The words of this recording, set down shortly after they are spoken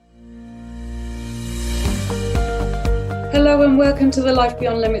Hello and welcome to the Life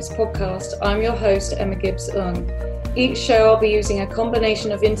Beyond Limits podcast. I'm your host, Emma Gibbs-Ung. Each show I'll be using a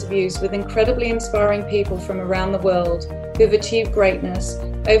combination of interviews with incredibly inspiring people from around the world who have achieved greatness,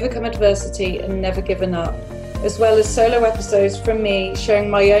 overcome adversity and never given up, as well as solo episodes from me showing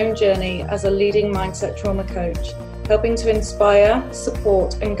my own journey as a leading mindset trauma coach, helping to inspire,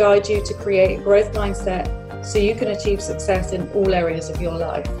 support and guide you to create a growth mindset so you can achieve success in all areas of your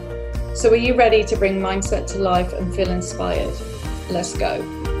life. So are you ready to bring mindset to life and feel inspired? Let's go.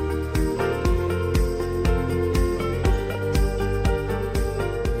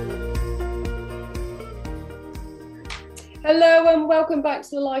 Hello and welcome back to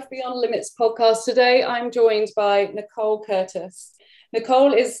the Life Beyond Limits podcast. Today I'm joined by Nicole Curtis.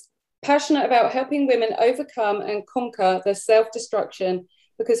 Nicole is passionate about helping women overcome and conquer their self-destruction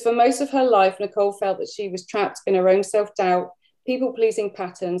because for most of her life, Nicole felt that she was trapped in her own self-doubt, people-pleasing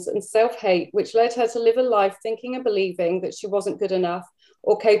patterns and self-hate, which led her to live a life thinking and believing that she wasn't good enough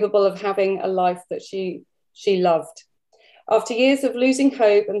or capable of having a life that she loved. After years of losing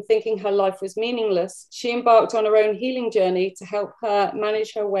hope and thinking her life was meaningless, she embarked on her own healing journey to help her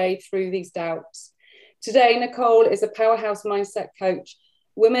manage her way through these doubts. Today, Nicole is a powerhouse mindset coach,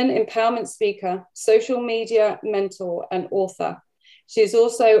 women empowerment speaker, social media mentor, and author. She is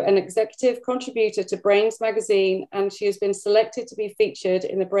also an executive contributor to Brains magazine, and she has been selected to be featured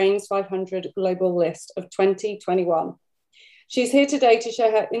in the Brains 500 global list of 2021. She's here today to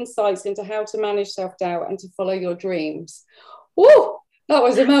share her insights into how to manage self-doubt and to follow your dreams. Woo, that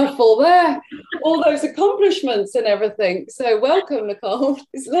was a mouthful there. All those accomplishments and everything. So welcome, Nicole.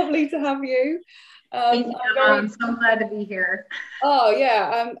 It's lovely to have you. Thank you. I'm so glad to be here. Oh,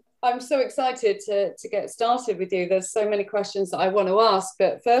 yeah. I'm so excited to get started with you. There's so many questions that I want to ask,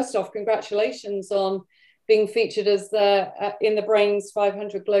 but first off, congratulations on being featured as in the Brains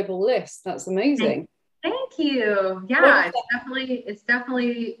 500 global list. That's amazing. Thank you. Yeah, it's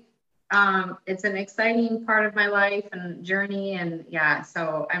definitely it's an exciting part of my life and journey, and yeah,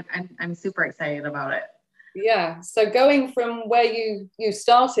 so I'm super excited about it. Yeah. So going from where you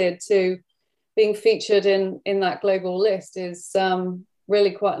started to being featured in that global list is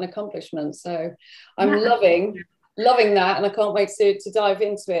really quite an accomplishment. So I'm loving that, and I can't wait to dive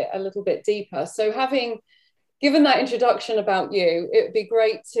into it a little bit deeper. So having given that introduction about you, it would be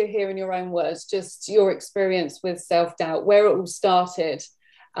great to hear in your own words just your experience with self-doubt, where it all started,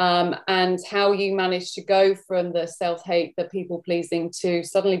 and how you managed to go from the self-hate, the people-pleasing, to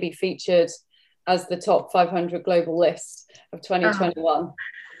suddenly be featured as the top 500 global list of 2021.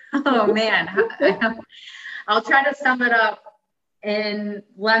 Oh man, I'll try to sum it up in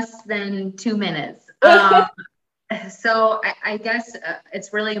less than 2 minutes. So I guess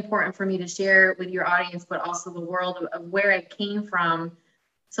it's really important for me to share with your audience, but also the world of where I came from,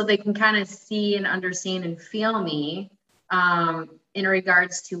 so they can kind of see and understand and feel me in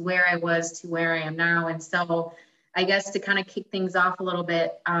regards to where I was to where I am now. And so I guess to kind of kick things off a little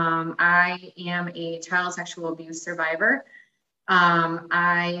bit, I am a child sexual abuse survivor.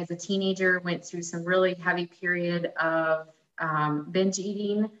 I, as a teenager, went through some really heavy period of binge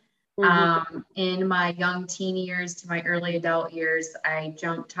eating. In my young teen years to my early adult years, I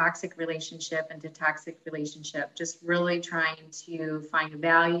jumped toxic relationship into toxic relationship, just really trying to find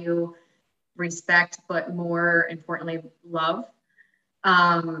value, respect, but more importantly, love.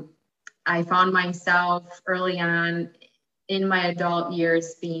 I found myself early on in my adult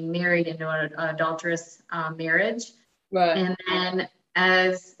years being married into an adulterous marriage. Right. And then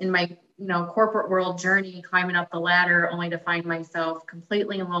as in my corporate world journey, climbing up the ladder, only to find myself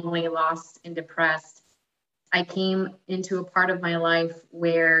completely lonely, lost, and depressed, I came into a part of my life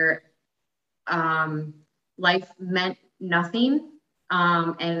where life meant nothing,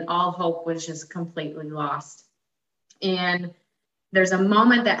 and all hope was just completely lost. And there's a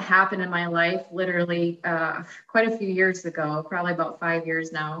moment that happened in my life, literally quite a few years ago, probably about 5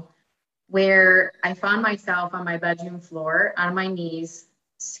 years now, where I found myself on my bedroom floor, on my knees,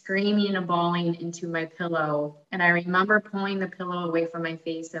 screaming and bawling into my pillow. And I remember pulling the pillow away from my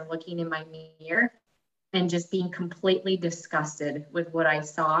face and looking in my mirror and just being completely disgusted with what I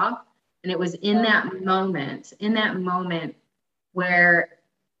saw. And it was in that moment where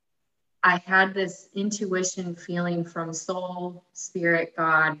I had this intuition feeling from soul, spirit,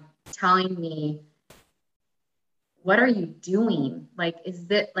 God, telling me, what are you doing? Like, is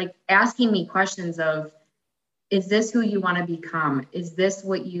that like asking me questions of, is this who you want to become? Is this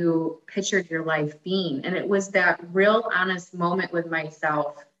what you pictured your life being? And it was that real honest moment with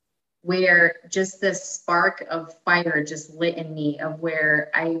myself where just this spark of fire just lit in me, of where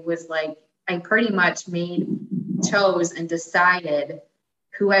I was like, I pretty much chose and decided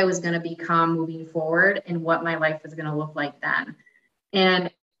who I was going to become moving forward and what my life was going to look like then.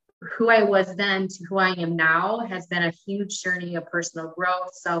 And who I was then to who I am now has been a huge journey of personal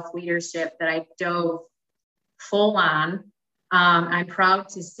growth, self-leadership that I dove full on. I'm proud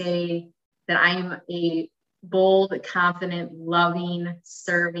to say that I am a bold, confident, loving,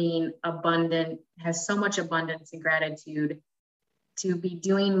 serving, abundant, has so much abundance and gratitude to be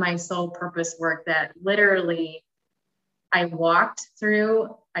doing my soul purpose work that literally I walked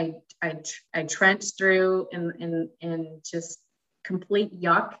through, I trenched through and just complete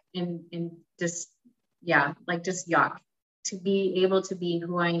yuck and just, yeah, like just yuck, to be able to be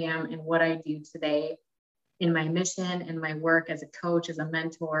who I am and what I do today in my mission and my work as a coach, as a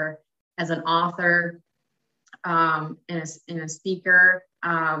mentor, as an author, and a speaker.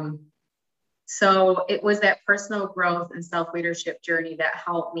 So it was that personal growth and self-leadership journey that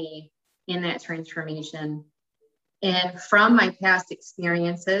helped me in that transformation. And from my past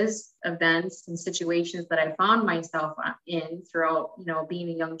experiences, events, and situations that I found myself in throughout, being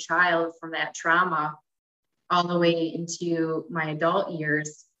a young child, from that trauma all the way into my adult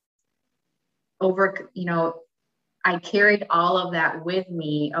years, I carried all of that with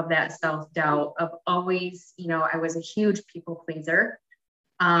me, of that self-doubt, of always, I was a huge people pleaser.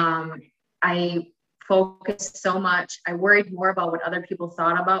 I focused so much. I worried more about what other people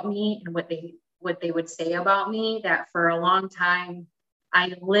thought about me and what they would say about me, that for a long time,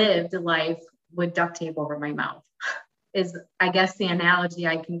 I lived life with duct tape over my mouth, is, I guess, the analogy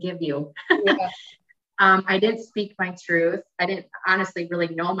I can give you. Yeah. I didn't speak my truth. I didn't honestly really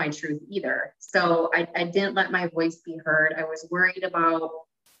know my truth either. So I didn't let my voice be heard. I was worried about,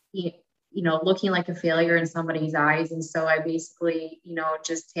 looking like a failure in somebody's eyes. And so I basically,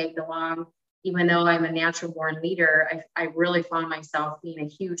 just tagged along. Even though I'm a natural born leader, I really found myself being a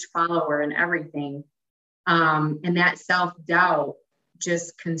huge follower in everything. And that self-doubt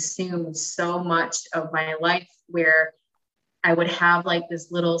just consumed so much of my life, where I would have like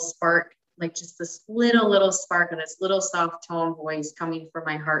this little spark, like just this little spark of this little soft tone voice coming from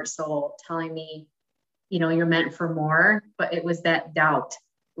my heart soul, telling me, you're meant for more. But it was that doubt.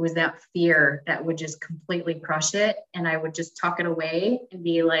 It was that fear that would just completely crush it. And I would just tuck it away and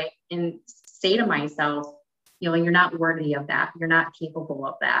be like, and say to myself, you're not worthy of that. You're not capable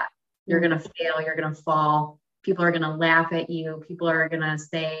of that. You're going to fail. You're going to fall. People are going to laugh at you. People are going to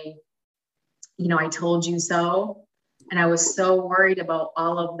say, I told you so. And I was so worried about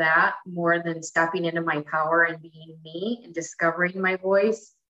all of that, more than stepping into my power and being me and discovering my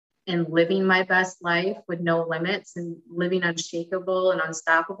voice and living my best life with no limits and living unshakable and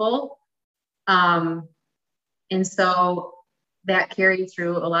unstoppable. And so that carried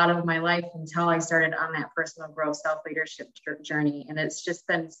through a lot of my life until I started on that personal growth, self-leadership journey. And it's just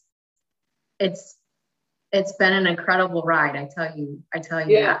been, it's been an incredible ride. I tell you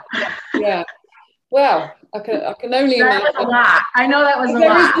yeah, that. Yeah. Well, I can only imagine. That was a lot. I know that was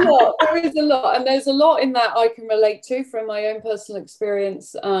a lot. There is a lot. And there's a lot in that I can relate to from my own personal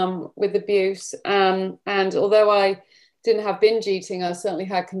experience with abuse. And although I didn't have binge eating, I certainly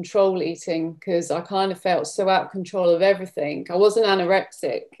had control eating, because I kind of felt so out of control of everything. I wasn't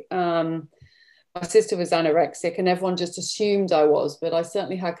anorexic. My sister was anorexic and everyone just assumed I was, but I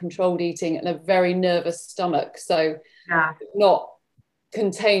certainly had controlled eating and a very nervous stomach. So not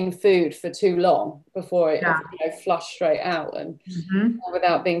contain food for too long before it flushed straight out, and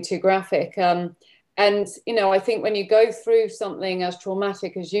without being too graphic. And I think when you go through something as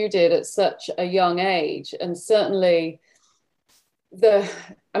traumatic as you did at such a young age, and certainly I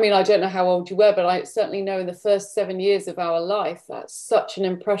don't know how old you were, but I certainly know in the first 7 years of our life, that's such an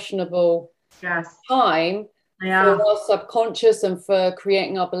impressionable time for our subconscious and for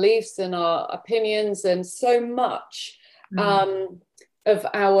creating our beliefs and our opinions, and so much of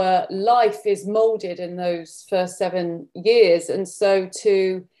our life is molded in those first 7 years. And so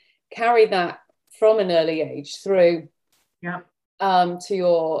to carry that from an early age through to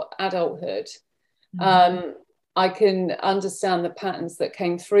your adulthood, I can understand the patterns that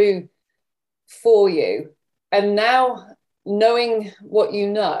came through for you. And now, knowing what you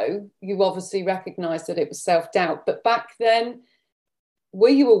know, you obviously recognize that it was self-doubt. But back then, were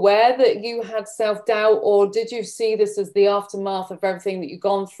you aware that you had self-doubt, or did you see this as the aftermath of everything that you've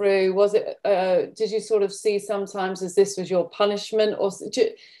gone through? Was it, did you sort of see sometimes as this was your punishment? Or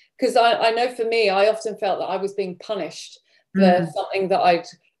because I know for me, I often felt that I was being punished for something that I'd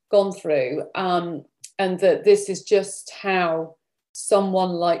gone through, and that this is just how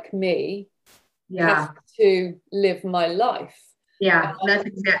someone like me has to live my life.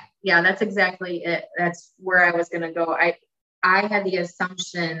 That's exactly it. That's where I was going to go. I had the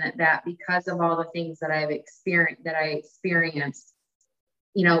assumption that because of all the things that I experienced,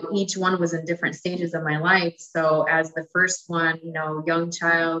 you know, each one was in different stages of my life. So as the first one, you know, young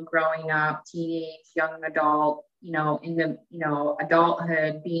child growing up, teenage, young adult, you know, in the, you know,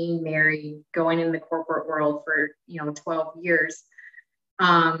 adulthood, being married, going in the corporate world for, you know, 12 years,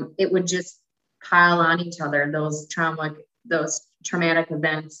 it would just pile on each other, those traumatic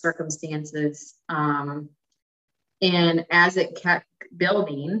events, circumstances. And as it kept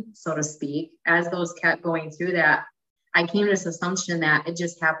building, so to speak, as those kept going through that, I came to this assumption that it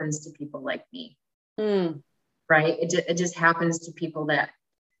just happens to people like me, right? It just happens to people that,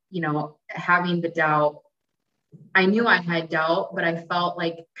 you know, having the doubt. I knew I had doubt, but I felt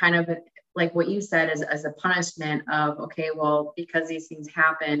like kind of like what you said as a punishment of, okay, well, because these things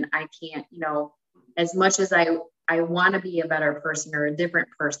happen, I can't, you know, as much as I want to be a better person or a different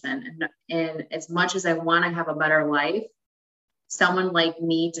person, and as much as I want to have a better life, someone like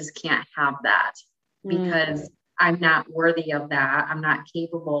me just can't have that because I'm not worthy of that. I'm not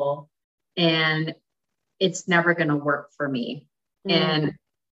capable, and it's never going to work for me. And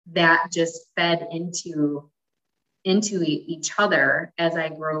that just fed into each other as I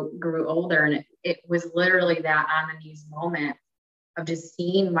grew older. And it was literally that on the knees moment of just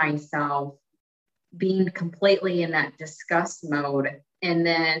seeing myself being completely in that disgust mode, and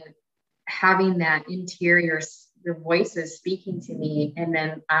then having that interior, the voices speaking to me, and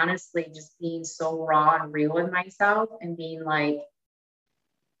then honestly just being so raw and real with myself and being like,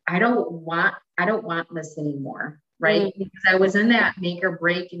 I don't want this anymore, right? Because I was in that make or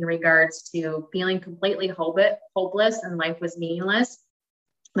break in regards to feeling completely hopeless and life was meaningless.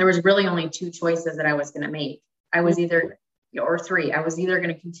 There was really only two choices that I was going to make. I was either, or three, I was either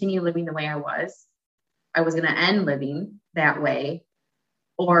going to continue living the way I was going to end living that way,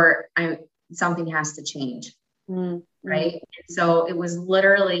 or something has to change. Right. And so it was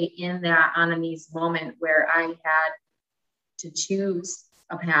literally in that on a knees moment where I had to choose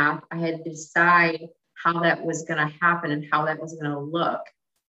a path. I had to decide how that was going to happen and how that was going to look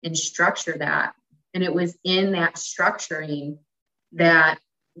and structure that. And it was in that structuring that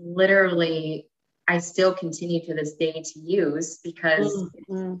literally I still continue to this day to use, because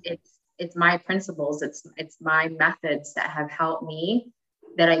it's my principles. It's my methods that have helped me,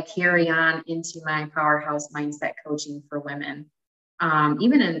 that I carry on into my powerhouse mindset coaching for women.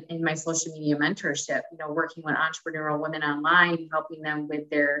 Even in my social media mentorship, you know, working with entrepreneurial women online, helping them with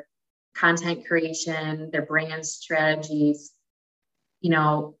their content creation, their brand strategies, you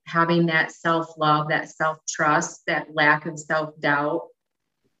know, having that self-love, that self-trust, that lack of self-doubt,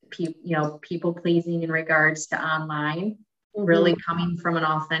 people pleasing in regards to online, really coming from an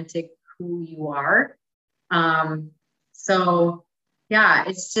authentic who you are. So yeah,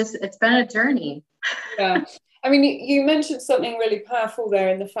 it's been a journey. Yeah. I mean, you mentioned something really powerful there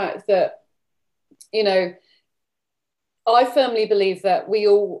in the fact that, you know, I firmly believe that we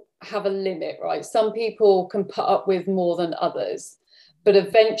all have a limit, right? Some people can put up with more than others, but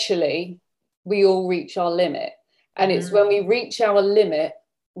eventually we all reach our limit. And it's when we reach our limit,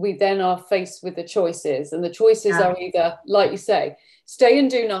 we then are faced with the choices. And the choices are either, like you say, stay and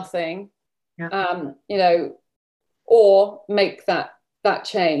do nothing, you know, or make that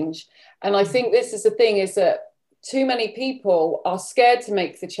change. And I think this is the thing, is that too many people are scared to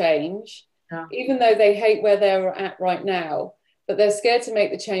make the change, even though they hate where they're at right now, but they're scared to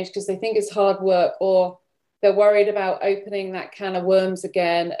make the change because they think it's hard work, or they're worried about opening that can of worms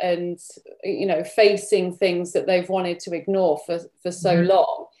again and, you know, facing things that they've wanted to ignore for so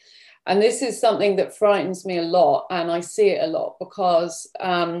long. And this is something that frightens me a lot, and I see it a lot, because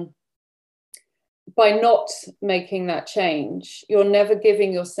by not making that change, you're never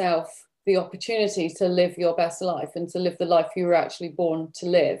giving yourself the opportunity to live your best life and to live the life you were actually born to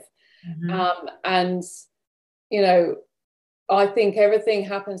live. And, you know, I think everything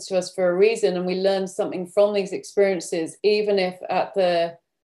happens to us for a reason, and we learn something from these experiences, even if at the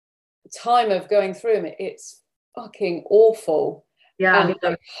time of going through them, it's fucking awful. And it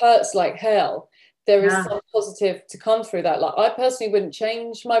like hurts like hell. There is some positive to come through that. Like, I personally wouldn't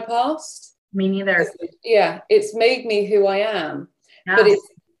change my past. Me neither. Yeah, it's made me who I am. But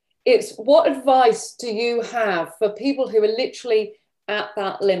it's what advice do you have for people who are literally at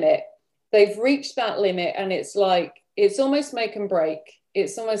that limit? They've reached that limit, and it's like, it's almost make and break.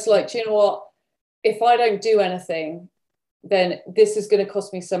 It's almost like, do you know what? If I don't do anything, then this is going to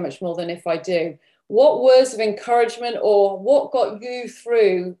cost me so much more than if I do. What words of encouragement, or what got you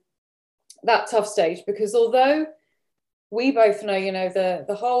through that tough stage? Because although we both know, you know,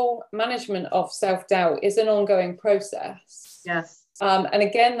 the whole management of self-doubt is an ongoing process. Yes. And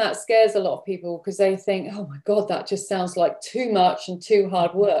again, that scares a lot of people, because they think, oh my God, that just sounds like too much and too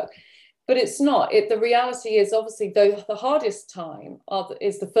hard work. But it's not. The reality is obviously the hardest time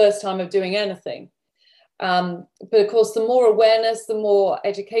is the first time of doing anything. But of course, the more awareness, the more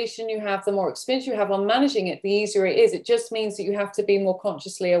education you have, the more experience you have on managing it, the easier it is. It just means that you have to be more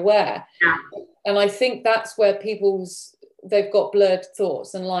consciously aware. Yeah. And I think that's where they've got blurred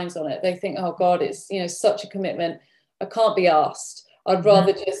thoughts and lines on it. They think, oh God, it's, such a commitment. I can't be asked. I'd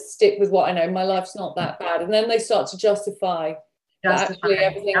rather just stick with what I know. My life's not that bad. And then they start to justify that actually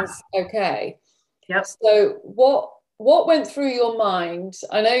everything's okay. Yep. So what went through your mind?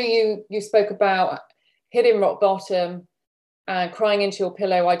 I know you spoke about hitting rock bottom and crying into your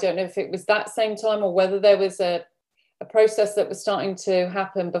pillow. I don't know if it was that same time or whether there was a process that was starting to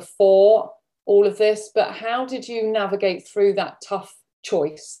happen before all of this, but how did you navigate through that tough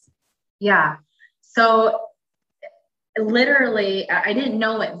choice? Yeah. So literally, I didn't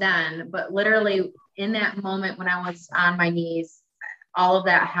know it then, but literally in that moment when I was on my knees, all of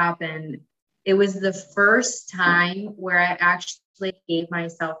that happened. It was the first time where I actually gave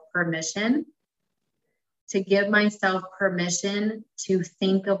myself permission to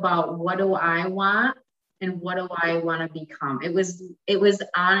think about what do I want and what do I want to become. It was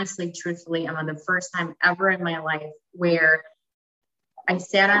honestly, truthfully, the first time ever in my life where I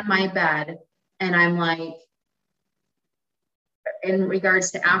sat on my bed and I'm like, in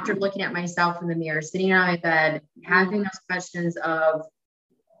regards to after looking at myself in the mirror, sitting on my bed, having those questions of,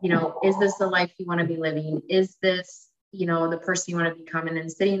 is this the life you want to be living? Is this, the person you want to become? And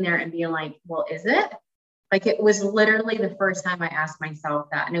then sitting there and being like, well, is it? Like, it was literally the first time I asked myself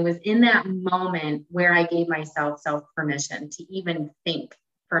that. And it was in that moment where I gave myself permission to even think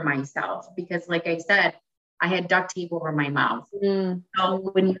for myself. Because like I said, I had duct tape over my mouth.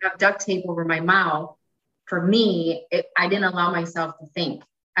 So when you have duct tape over my mouth, for me, I didn't allow myself to think.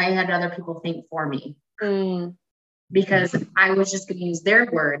 I had other people think for me because I was just going to use their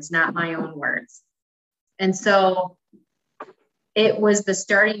words, not my own words. And so it was the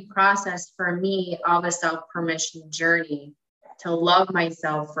starting process for me of a self-permission journey to love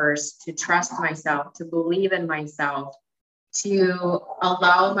myself first, to trust myself, to believe in myself, to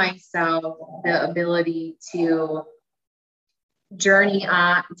allow myself the ability to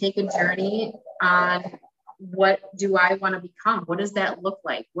take a journey on what do I want to become? What does that look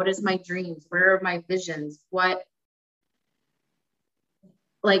like? What is my dreams? What are my visions?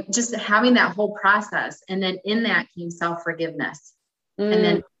 Just having that whole process. And then in that came self-forgiveness. And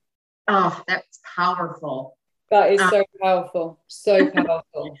then, that's powerful. That is so powerful. So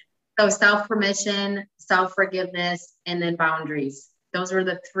powerful. So self-permission, self-forgiveness, and then boundaries. Those are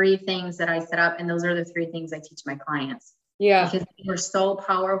the three things that I set up. And those are the three things I teach my clients. Yeah. Because they were so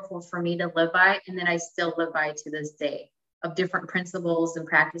powerful for me to live by. And then I still live by to this day, of different principles and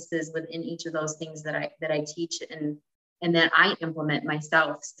practices within each of those things that I teach and that I implement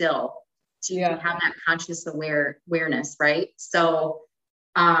myself still to have that conscious awareness. Right. So,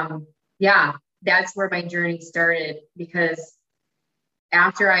 that's where my journey started, because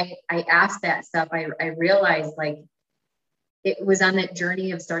after I asked that stuff, I realized it was on that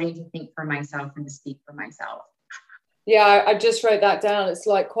journey of starting to think for myself and to speak for myself. Yeah, I just wrote that down. It's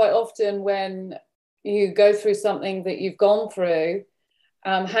like quite often when you go through something that you've gone through,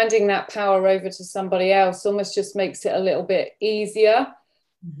 handing that power over to somebody else almost just makes it a little bit easier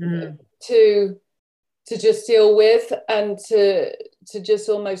to just deal with and to just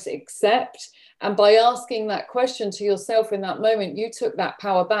almost accept. And by asking that question to yourself in that moment, you took that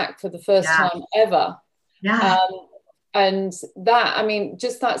power back for the first time ever. Yeah. And that,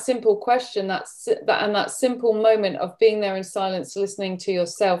 just that simple question, that simple moment of being there in silence, listening to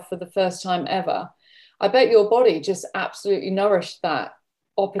yourself for the first time ever, I bet your body just absolutely nourished that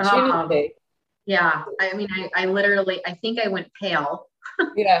opportunity. I literally, I think I went pale.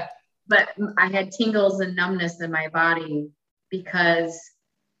 Yeah. But I had tingles and numbness in my body because,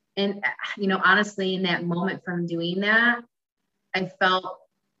 honestly, in that moment from doing that, I felt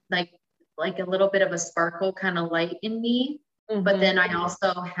like a little bit of a sparkle kind of light in me. But then I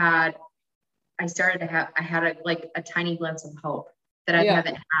also had a tiny glimpse of hope that I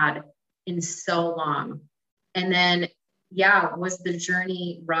haven't had in so long. And then, was the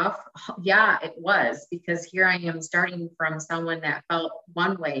journey rough? Yeah, it was, because here I am starting from someone that felt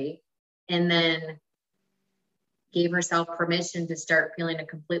one way and then gave herself permission to start feeling a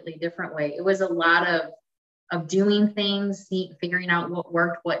completely different way. It was a lot of doing things, figuring out what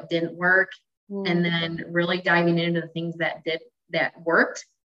worked, what didn't work, and then really diving into the things that worked.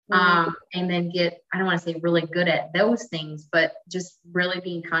 And then I don't want to say really good at those things, but just really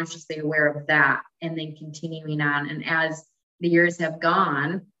being consciously aware of that and then continuing on. And as the years have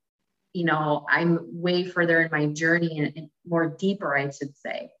gone, I'm way further in my journey and more deeper, I should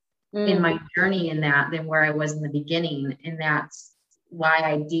say. in my journey in that than where I was in the beginning. And that's why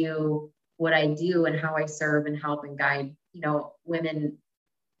I do what I do and how I serve and help and guide, women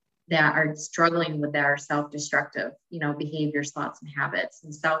that are struggling with their self-destructive, behaviors, thoughts, and habits.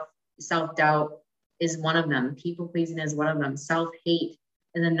 And self-doubt is one of them. People pleasing is one of them. Self-hate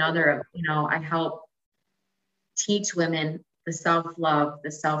is another. I help teach women the self-love,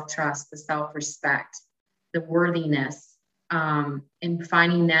 the self-trust, the self-respect, the worthiness, and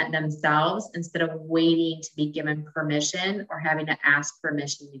finding that themselves instead of waiting to be given permission or having to ask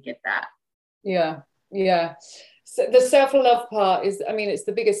permission to get that. Yeah. Yeah. So the self-love part is, it's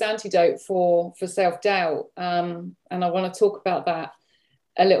the biggest antidote for self-doubt. And I want to talk about that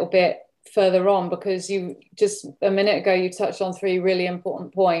a little bit further on, because you just a minute ago, you touched on 3 really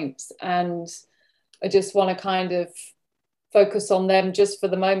important points. And I just want to kind of focus on them just for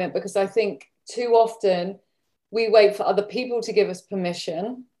the moment, because I think too often we wait for other people to give us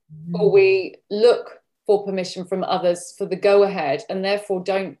permission, or we look for permission from others for the go ahead, and therefore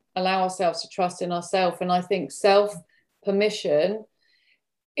don't allow ourselves to trust in ourselves. And I think self-permission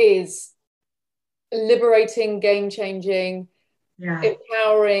is liberating, game-changing,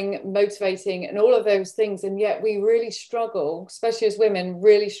 empowering, motivating, and all of those things. And yet we really struggle, especially as women,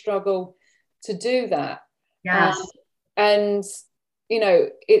 really struggle to do that. Yes. And,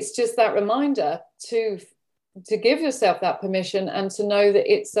 it's just that reminder to give yourself that permission and to know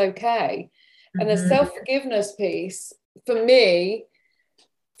that it's okay. And the self-forgiveness piece, for me,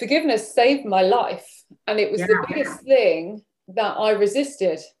 forgiveness saved my life. And it was the biggest thing that I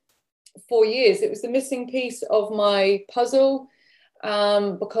resisted for years. It was the missing piece of my puzzle,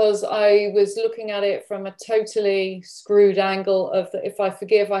 because I was looking at it from a totally screwed angle of if I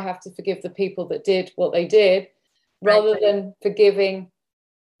forgive, I have to forgive the people that did what they did, rather than forgiving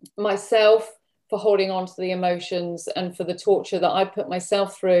myself for holding on to the emotions and for the torture that I put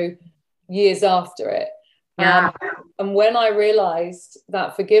myself through years after it. And when I realized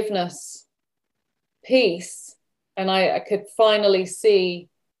that forgiveness piece, and I could finally see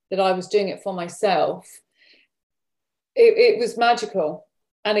that I was doing it for myself, it was magical.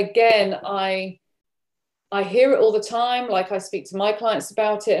 And again, I hear it all the time. Like, I speak to my clients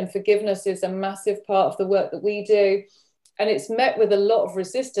about it, and forgiveness is a massive part of the work that we do. And it's met with a lot of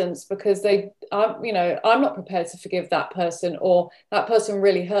resistance, because I'm not prepared to forgive that person, or that person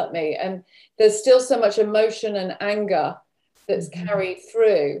really hurt me. And there's still so much emotion and anger that's carried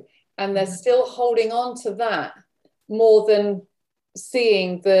through, and they're still holding on to that more than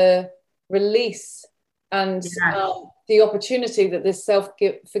seeing the release and the opportunity that this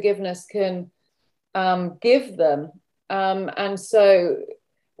self-forgiveness can give them. And so,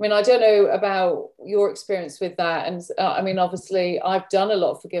 I don't know about your experience with that. And obviously I've done a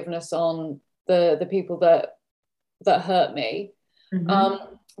lot of forgiveness on the people that hurt me.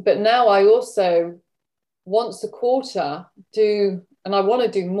 But now I also once a quarter do, and I want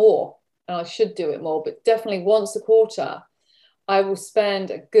to do more, and I should do it more, but definitely once a quarter, I will spend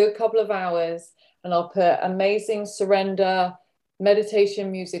a good couple of hours and I'll put amazing surrender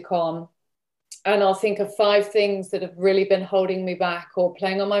meditation music on. And I'll think of 5 things that have really been holding me back or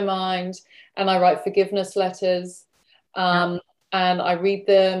playing on my mind. And I write forgiveness letters, and I read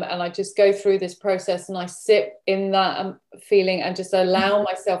them, and I just go through this process, and I sit in that feeling and just allow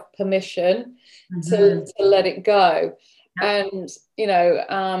myself permission to let it go. And,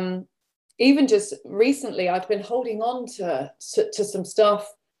 even just recently, I've been holding on to some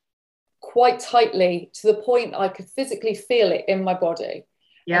stuff quite tightly, to the point I could physically feel it in my body.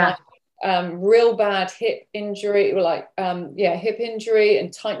 Real bad hip injury, hip injury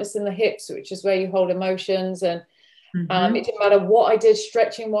and tightness in the hips, which is where you hold emotions. And it didn't matter what I did,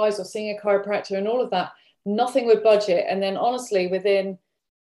 stretching wise or seeing a chiropractor and all of that, nothing would budge it. And then honestly, within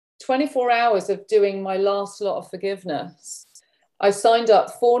 24 hours of doing my last lot of forgiveness, I signed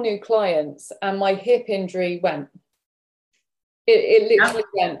up 4 new clients, and my hip injury went. It literally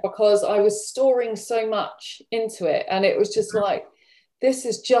went, because I was storing so much into it. And it was just like, this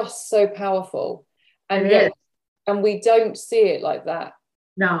is just so powerful. And yet, and we don't see it like that.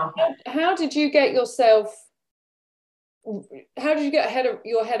 No. How did you get yourself,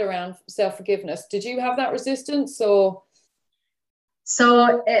 your head around self-forgiveness? Did you have that resistance, or?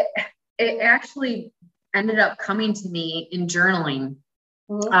 So it actually ended up coming to me in journaling.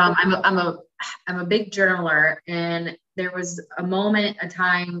 I'm a big journaler, and there was a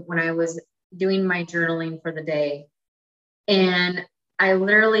time when I was doing my journaling for the day, and I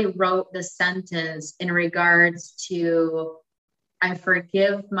literally wrote the sentence in regards to, I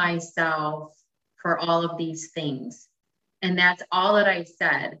forgive myself for all of these things. And that's all that I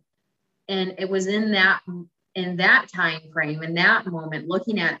said. And it was in that in that time frame, in that moment,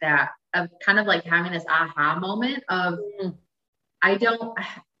 looking at that, of kind of like having this aha moment of, I don't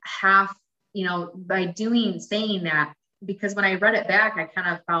have, you know, by saying that, because when I read it back, I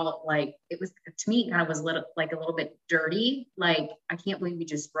kind of felt like it was, to me, it kind of was like a little bit dirty. Like, I can't believe you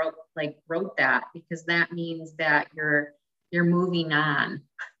just wrote that, because that means that you're moving on,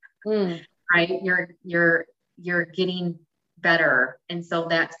 right? You're getting better. And so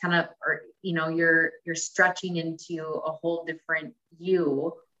that's kind of, or, you know, you're stretching into a whole different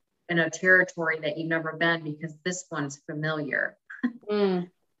you in a territory that you've never been, because this one's familiar,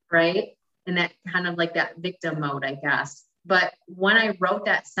 right? And that kind of like that victim mode, I guess. But when I wrote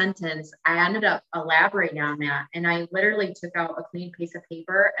that sentence, I ended up elaborating on that. And I literally took out a clean piece of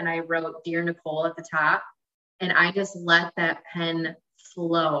paper and I wrote "Dear Nicole" at the top. And I just let that pen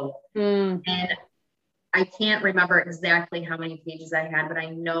flow. And I can't remember exactly how many pages I had, but I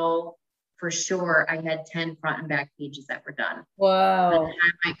know for sure I had 10 front and back pages that were done. Wow.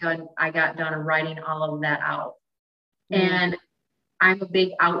 By the time I got done writing all of that out. And I'm a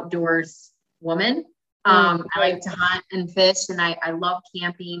big outdoors woman. I like to hunt and fish, and I love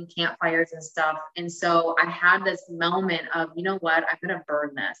camping, campfires and stuff. And so I had this moment of, you know what, I'm going to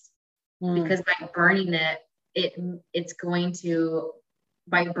burn this, because by burning it, it's going to,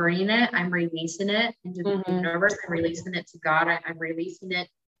 by burning it, I'm releasing it into the universe. I'm releasing it to God. I'm releasing it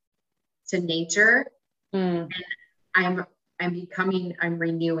to nature. And I'm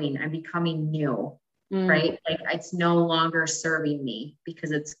renewing, I'm becoming new. Right? Like, it's no longer serving me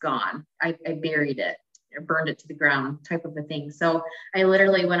because it's gone. I buried it, or burned it to the ground, type of a thing. So I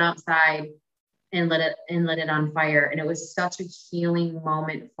literally went outside and lit it on fire. And it was such a healing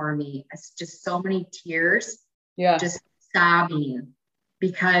moment for me. It's just so many tears, just sobbing,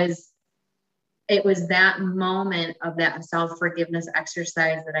 because it was that moment of that self-forgiveness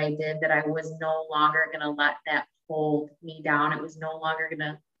exercise that I did, that I was no longer going to let that hold me down. It was no longer going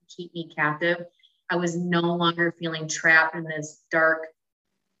to keep me captive. I was no longer feeling trapped in this dark,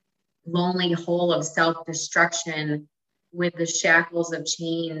 lonely hole of self-destruction with the shackles of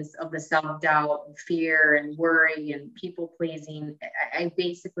chains of the self-doubt and fear and worry and people-pleasing. I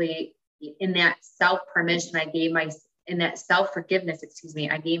basically, in that self-permission, in that self-forgiveness,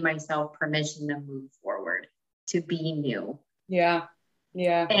 I gave myself permission to move forward, to be new. Yeah.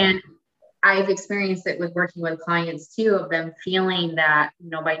 And I've experienced it with working with clients too, of them feeling that,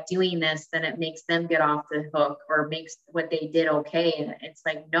 you know, by doing this, then it makes them get off the hook, or makes what they did okay. And it's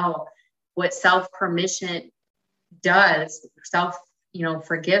like, no, what self-permission does,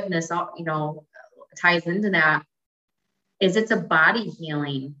 forgiveness, ties into that, is it's a body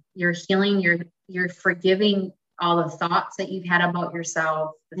healing. You're healing, you're forgiving all the thoughts that you've had about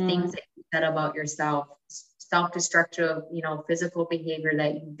yourself, the things that you said about yourself, self-destructive, physical behavior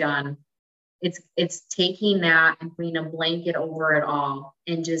that you've done. It's taking that and putting a blanket over it all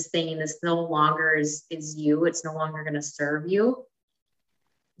and just saying, this no longer is you. It's no longer going to serve you.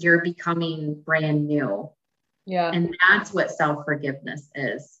 You're becoming brand new. Yeah. And that's what self-forgiveness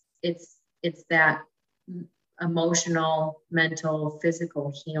is. It's that emotional, mental,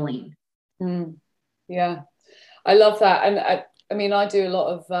 physical healing. Yeah. I love that. And I mean, I do a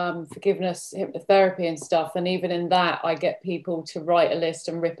lot of forgiveness hypnotherapy and stuff. And even in that, I get people to write a list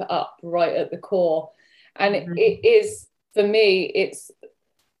and rip it up right at the core. And it is, for me, it's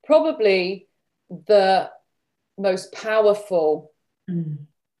probably the most powerful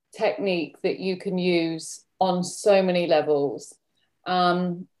technique that you can use on so many levels.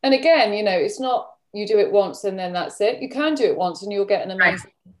 And again, it's not you do it once and then that's it. You can do it once and you'll get an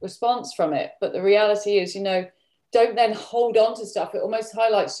amazing response from it. But the reality is, don't then hold on to stuff. It almost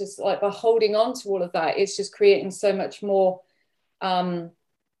highlights, just like by holding on to all of that, it's just creating so much more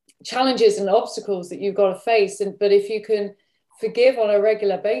challenges and obstacles that you've got to face. But if you can forgive on a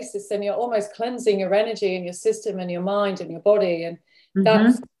regular basis, then you're almost cleansing your energy and your system and your mind and your body. And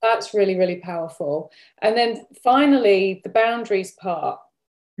that's really, really powerful. And then finally, the boundaries part.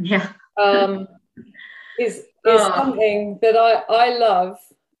 Yeah. Is something that I love.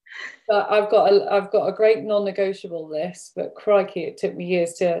 But I've got a great non-negotiable list, but crikey, it took me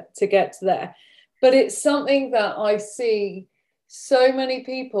years to get to there. But it's something that I see so many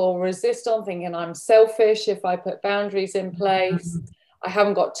people resist on, thinking I'm selfish if I put boundaries in place. I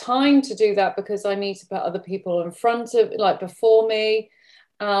haven't got time to do that because I need to put other people in front of, before me.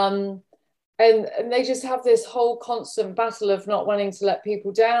 And they just have this whole constant battle of not wanting to let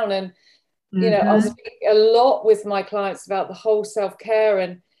people down. And, I speak a lot with my clients about the whole self-care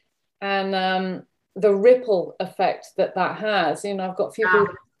and the ripple effect that has. I've got a few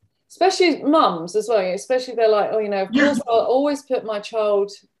people, especially mums as well, especially they're like, of course I'll always put my child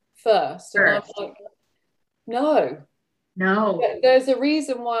first. And I'm like, No. No. There's a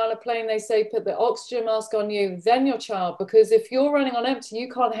reason why on a plane they say put the oxygen mask on you, then your child, because if you're running on empty,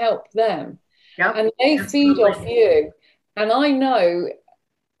 you can't help them. Yep. And they feed off you. And I know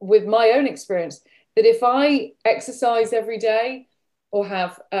with my own experience that if I exercise every day or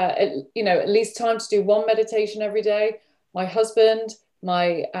have, at least time to do one meditation every day, my husband,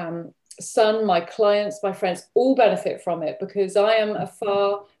 my son, my clients, my friends all benefit from it because I am a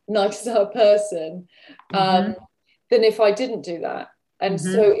far nicer person than if I didn't do that. And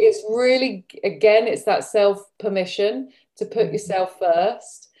so it's really, again, it's that self permission to put yourself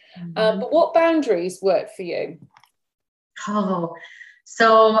first. But what boundaries work for you? Oh,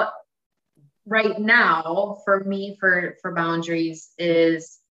 so right now for me, for boundaries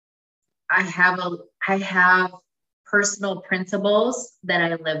is I have personal principles that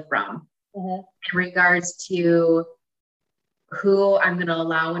I live from in regards to who I'm going to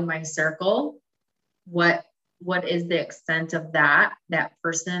allow in my circle, what is the extent of that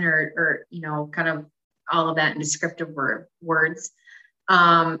person or kind of all of that in descriptive words,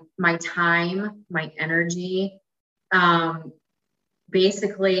 my time, my energy,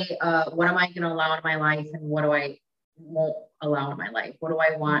 basically, what am I going to allow in my life and what do I won't allow in my life? What do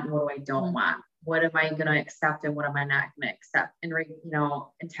I want and what do I don't want? What am I going to accept and what am I not going to accept? And,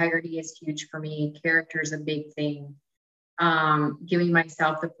 integrity is huge for me. Character is a big thing. Giving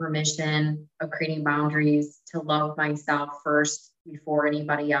myself the permission of creating boundaries to love myself first before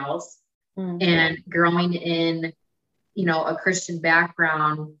anybody else, and growing in, a Christian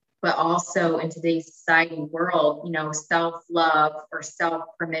background, but also in today's society world, self-love or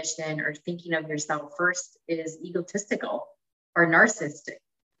self-permission or thinking of yourself first is egotistical or narcissistic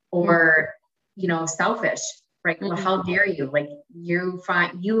or, selfish, right? Well, how dare you? Like you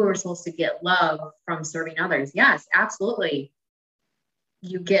are supposed to get love from serving others. Yes, absolutely.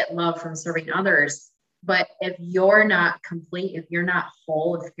 You get love from serving others. But if you're not complete, if you're not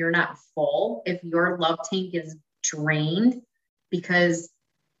whole, if you're not full, if your love tank is drained because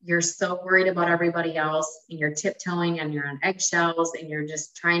you're so worried about everybody else and you're tiptoeing and you're on eggshells and you're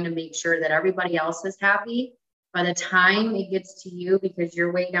just trying to make sure that everybody else is happy, by the time it gets to you, because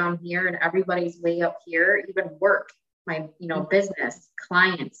you're way down here and everybody's way up here, even work, my, business,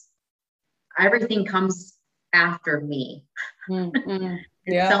 clients, everything comes after me in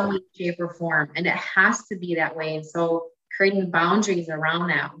some way, shape or form. And it has to be that way. And so creating boundaries around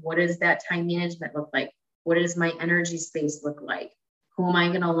that. What does that time management look like? What does my energy space look like? Who am I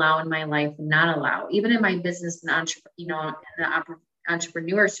going to allow in my life and not allow? Even in my business and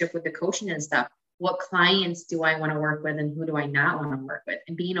entrepreneurship with the coaching and stuff, what clients do I want to work with and who do I not want to work with?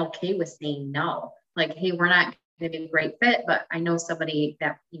 And being okay with saying no. Like, hey, we're not going to be a great fit, but I know somebody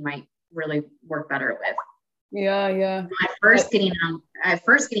that you might really work better with. Yeah. At first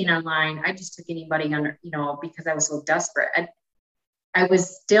getting online, I just took anybody under, because I was so desperate. I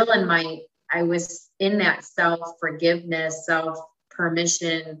was in that self-forgiveness,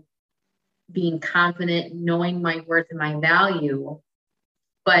 self-permission, being confident, knowing my worth and my value.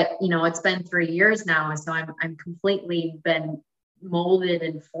 But, it's been 3 years now. And so I'm completely been molded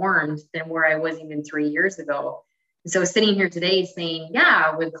and formed than where I was even 3 years ago. And so sitting here today saying,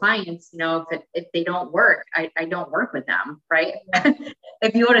 yeah, with clients, if they don't work, I don't work with them. Right. Yeah.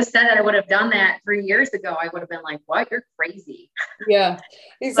 If you would have said that I would have done that 3 years ago, I would have been like, what? You're crazy. Yeah.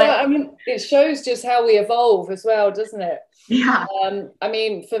 So, it shows just how we evolve as well, doesn't it? Yeah.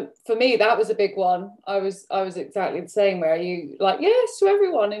 For me, that was a big one. I was exactly the same, where you like, yes to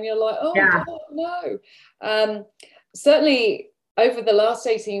everyone. And you're like, oh, yeah. God, no. Certainly over the last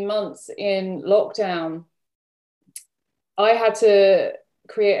 18 months in lockdown, I had to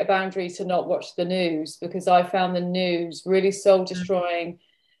create a boundary to not watch the news because I found the news really soul destroying,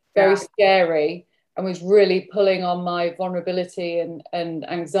 very scary, and was really pulling on my vulnerability and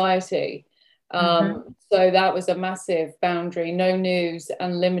anxiety. So that was a massive boundary. No news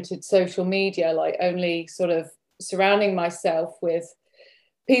and limited social media, like only sort of surrounding myself with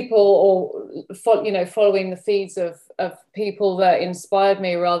people or, following the feeds of people that inspired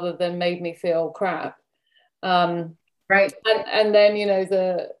me rather than made me feel crap. Right. And then,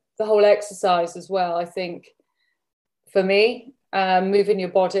 the whole exercise as well. I think for me, moving your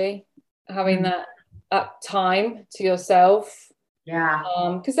body, having that time to yourself. Yeah.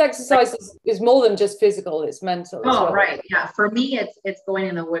 Because exercise is more than just physical, it's mental as well. Right. Yeah. For me, it's going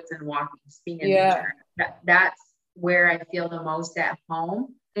in the woods and walking, being in nature. That's where I feel the most at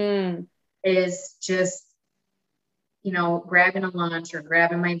home is just, grabbing a lunch or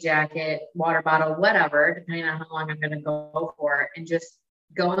grabbing my jacket, water bottle, whatever, depending on how long I'm going to go for, and just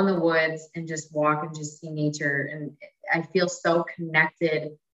go in the woods and just walk and just see nature. And I feel so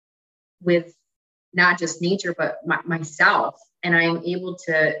connected with not just nature, but myself. And I'm able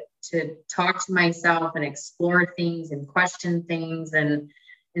to talk to myself and explore things and question things. And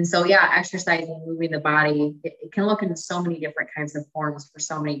so, yeah, exercising, moving the body, it can look in so many different kinds of forms for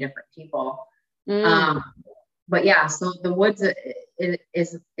so many different people. But yeah, so the woods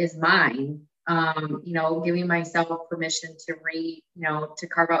is mine. Giving myself permission to read, to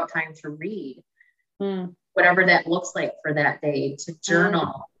carve out time to read, whatever that looks like for that day, to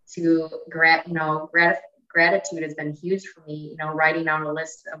journal, to gratitude has been huge for me, writing out a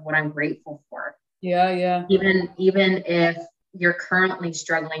list of what I'm grateful for. Yeah. Even if you're currently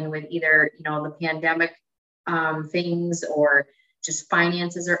struggling with either, the pandemic things, or just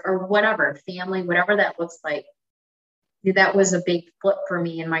finances, or whatever, family, whatever that looks like. That was a big flip for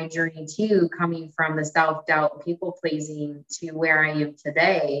me in my journey too, coming from the self-doubt, people pleasing, to where I am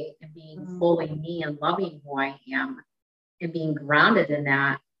today, and being fully me and loving who I am and being grounded in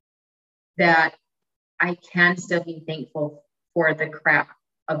that I can still be thankful for the crap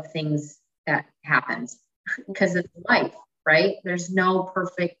of things that happens, because it's life, right? There's no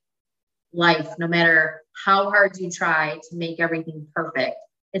perfect life. No matter how hard you try to make everything perfect,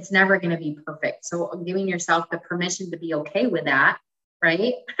 it's never going to be perfect. So giving yourself the permission to be okay with that,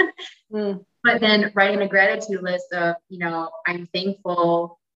 right? But then writing a gratitude list of, I'm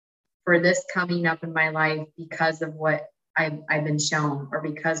thankful for this coming up in my life because of what I've been shown, or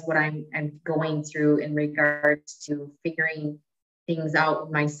because what I'm going through in regards to figuring things out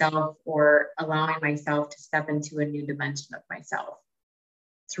with myself, or allowing myself to step into a new dimension of myself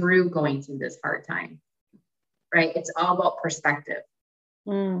through going through this hard time, right? It's all about perspective.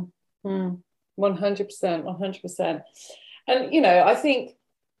 100%. And, I think,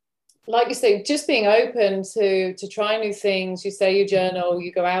 like you say, just being open to try new things. You say you journal,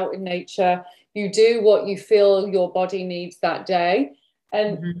 you go out in nature, you do what you feel your body needs that day.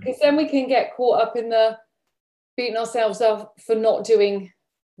 And because then we can get caught up in the beating ourselves up for not doing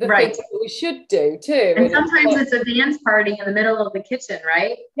the things that we should do too. And sometimes it's a dance party in the middle of the kitchen,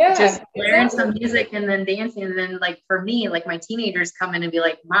 right? Yeah. Just blaring some music and then dancing. And then, like, for me, like, my teenagers come in and be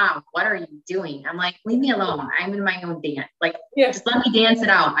like, Mom, what are you doing? I'm like, leave me alone. I'm in my own dance. Like, just let me dance it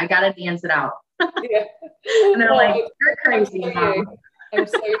out. I got to dance it out. And they're like, you're crazy, Mom. I'm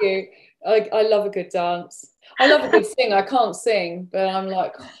so you. I love a good dance. I love a good sing. I can't sing, but I'm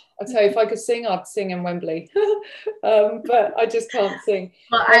like, I tell you, if I could sing, I'd sing in Wembley. But I just can't sing.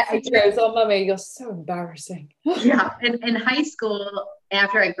 Well, goes, oh, Mummy, you're so embarrassing. Yeah. In high school,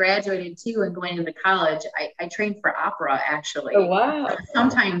 after I graduated too, and going into college, I trained for opera, actually. Oh, wow. So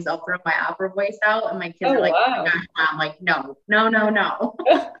sometimes I'll throw my opera voice out, and my kids are like, wow. Oh my gosh, Mom. I'm like, no.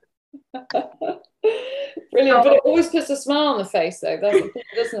 Brilliant. But it always puts a smile on the face, though, doesn't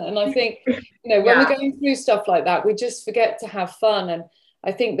it? And I think, when we're going through stuff like that, we just forget to have fun. And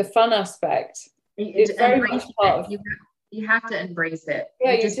I think the fun aspect is very much part of you have to embrace it.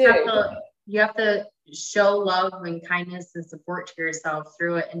 Yeah, you do. You have to show love and kindness and support to yourself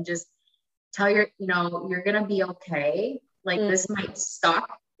through it, and just tell you're gonna be okay. Like, this might suck.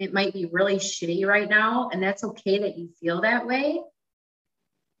 It might be really shitty right now, and that's okay that you feel that way.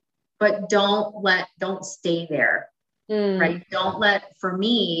 But don't stay there, right? Don't let, for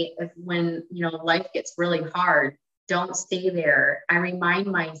me, when, life gets really hard, don't stay there. I remind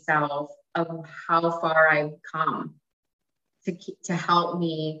myself of how far I've come to help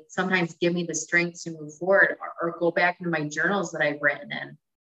me sometimes give me the strength to move forward, or go back into my journals that I've written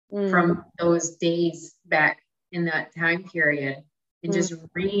in from those days back in that time period, and just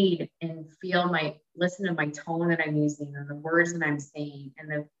read and listen to my tone that I'm using, and the words that I'm saying, and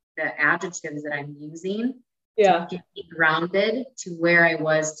the adjectives that I'm using to get me grounded to where I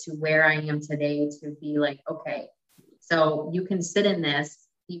was, to where I am today, to be like, okay, so you can sit in this,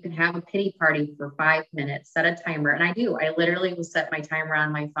 you can have a pity party for 5 minutes, set a timer. And I literally will set my timer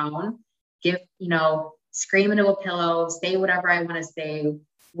on my phone, scream into a pillow, say whatever I want to say,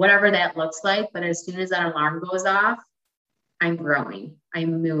 whatever that looks like. But as soon as that alarm goes off, I'm growing,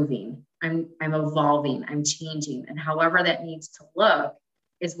 I'm moving, I'm evolving, I'm changing. And however that needs to look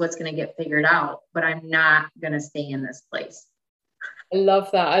is what's going to get figured out, but I'm not going to stay in this place. I love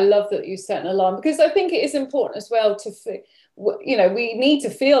that. I love that you set an alarm, because I think it is important as well to, we need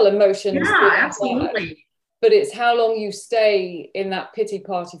to feel emotions. Yeah, absolutely. But it's how long you stay in that pity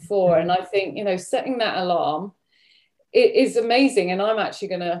party for. And I think, setting that alarm, it is amazing. And I'm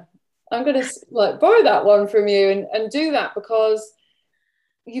actually I'm going to borrow that one from you and do that, because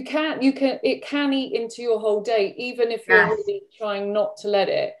it can eat into your whole day, even if you're really trying not to let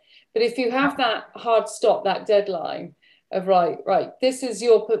it. But if you have that hard stop, that deadline of right, this is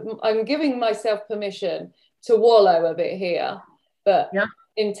I'm giving myself permission to wallow a bit here, but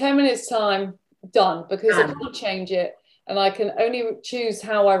in 10 minutes time, done, because I can't change it. And I can only choose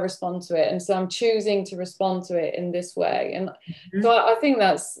how I respond to it. And so I'm choosing to respond to it in this way. And so I think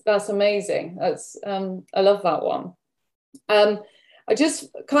that's amazing. That's I love that one. I just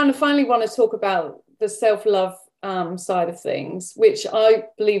kind of finally want to talk about the self-love side of things, which I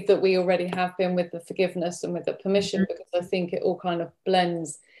believe that we already have been with the forgiveness and with the permission, because I think it all kind of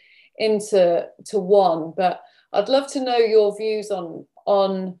blends into one. But I'd love to know your views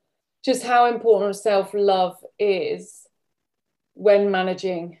on just how important self-love is when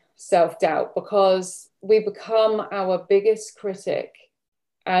managing self-doubt, because we become our biggest critic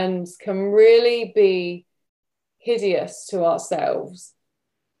and can really be hideous to ourselves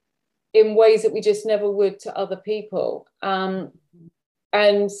in ways that we just never would to other people. And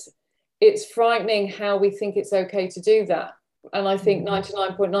it's frightening how we think it's okay to do that. And I think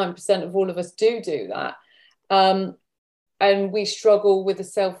 99.9% of all of us do that. And we struggle with the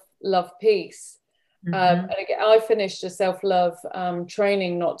self-love piece. And again, I finished a self-love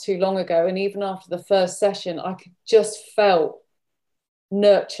training not too long ago. And even after the first session, I just felt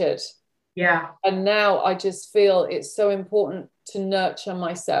nurtured. Yeah. And now I just feel it's so important to nurture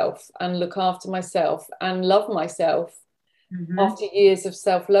myself and look after myself and love myself. After years of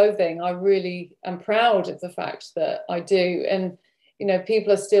self-loathing, I really am proud of the fact that I do. And, you know,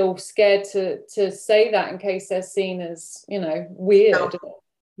 people are still scared to say that in case they're seen as, you know, weird.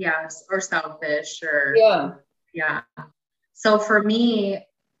 Yes, or selfish, or yeah. So for me,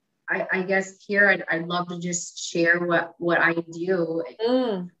 I guess here I'd love to just share what I do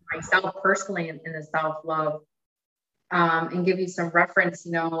myself personally in the self-love, and give you some reference,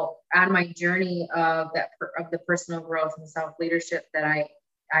 you know, on my journey of the personal growth and self-leadership that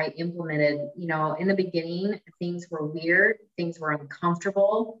I implemented. You know, in the beginning, things were weird, things were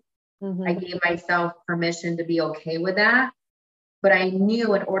uncomfortable. I gave myself permission to be okay with that. But I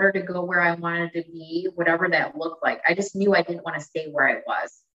knew in order to go where I wanted to be, whatever that looked like, I just knew I didn't want to stay where I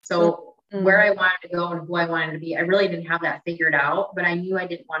was. So where I wanted to go and who I wanted to be, I really didn't have that figured out, but I knew I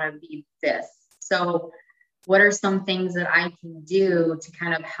didn't want to be this. So what are some things that I can do to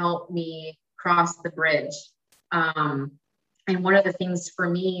kind of help me cross the bridge? And one of the things for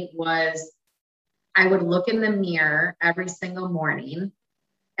me was I would look in the mirror every single morning,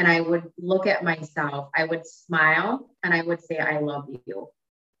 and I would look at myself, I would smile, and I would say, I love you.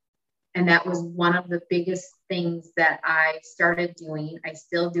 And that was one of the biggest things that I started doing. I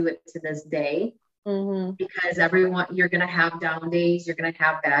still do it to this day, because you're going to have down days, you're going to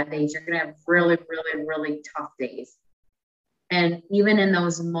have bad days, you're going to have really, really, really tough days. And even in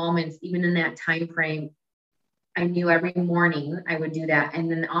those moments, even in that time frame, I knew every morning I would do that.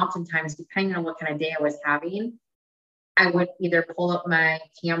 And then oftentimes, depending on what kind of day I was having, I would either pull up my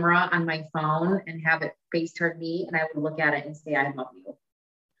camera on my phone and have it face toward me, and I would look at it and say, I love you.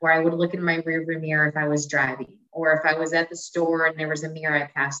 Or I would look in my rearview mirror if I was driving, or if I was at the store and there was a mirror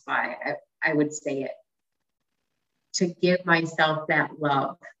I passed by, I would say it, to give myself that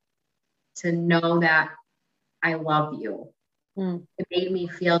love, to know that I love you. It made me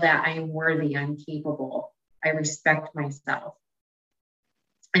feel that I am worthy, I'm capable, I respect myself.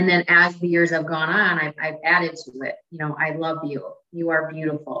 And then as the years have gone on, I've added to it, you know, I love you. You are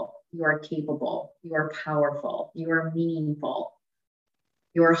beautiful. You are capable. You are powerful. You are meaningful.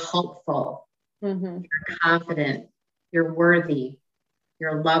 You're hopeful. You're confident. You're worthy.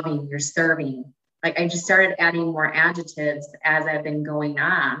 You're loving. You're serving. Like, I just started adding more adjectives as I've been going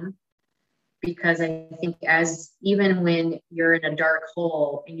on, because I think even when you're in a dark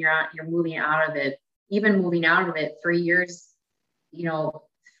hole and you're moving out of it, even moving out of it 3 years, you know,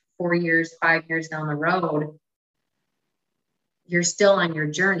 4 years, 5 years down the road, you're still on your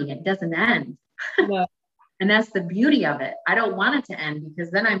journey. It doesn't end. Yeah. And that's the beauty of it. I don't want it to end,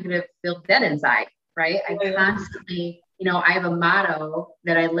 because then I'm going to feel dead inside, right? I constantly, you know, I have a motto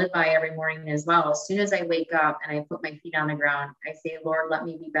that I live by every morning as well. As soon as I wake up and I put my feet on the ground, I say, Lord, let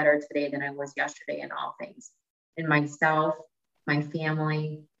me be better today than I was yesterday in all things, in myself, my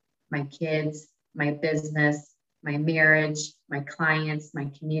family, my kids, my business, my marriage, my clients, my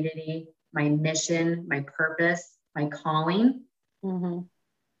community, my mission, my purpose, my calling.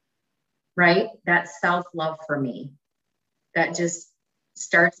 Right? That's self-love for me. That just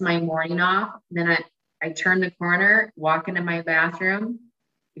starts my morning off. Then I turn the corner, walk into my bathroom.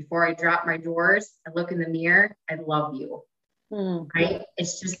 Before I drop my drawers, I look in the mirror, I love you. Right?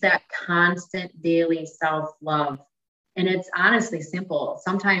 It's just that constant daily self-love. And it's honestly simple.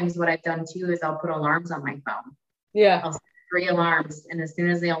 Sometimes what I've done too is I'll put alarms on my phone. Yeah. I'll set 3 alarms. And as soon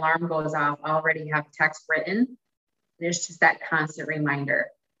as the alarm goes off, I already have text written. And it's just that constant reminder.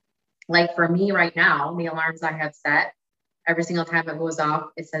 Like for me right now, the alarms I have set, every single time it goes off,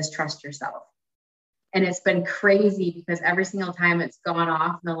 it says, trust yourself. And it's been crazy because every single time it's gone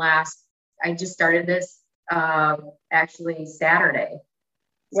off in the last, I just started this actually Saturday.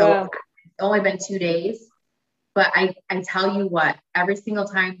 So Wow. it's only been 2 days, but I tell you what, every single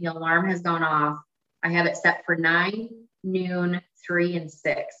time the alarm has gone off, I have it set for 9, noon, 3, and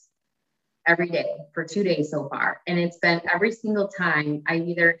 6 every day for 2 days so far. And it's been every single time I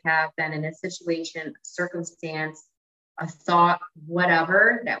either have been in a situation, circumstance, a thought,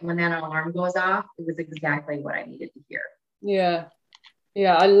 whatever, that when that alarm goes off, it was exactly what I needed to hear. Yeah.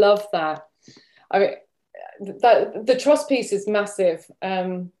 Yeah. I love that. I mean, that the trust piece is massive.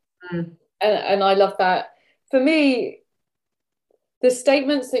 And I love that. For me, the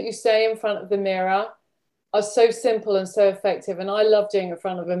statements that you say in front of the mirror are so simple and so effective. And I love doing it in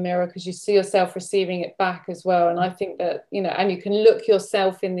front of a mirror because you see yourself receiving it back as well. And I think that, you know, and you can look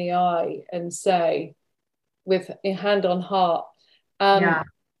yourself in the eye and say, with a hand on heart. Yeah.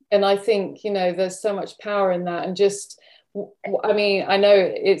 And I think, you know, there's so much power in that. And just, I mean, I know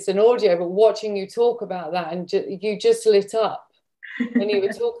it's an audio, but watching you talk about that, and you just lit up when you were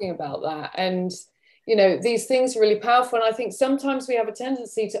talking about that. And, you know, these things are really powerful. And I think sometimes we have a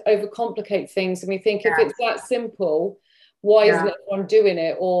tendency to overcomplicate things. And we think if it's that simple, why isn't everyone doing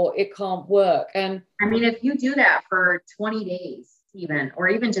it, or it can't work? And I mean, if you do that for 20 days, even, or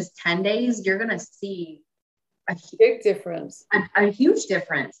even just 10 days, you're going to see a big difference, a huge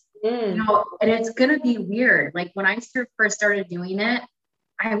difference. You know, and it's going to be weird. Like when I first started doing it,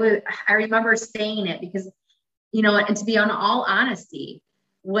 I remember saying it because, you know, and to be on all honesty,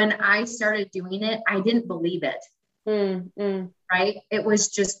 when I started doing it, I didn't believe it. Right. It was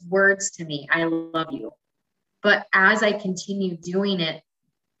just words to me. I love you. But as I continued doing it,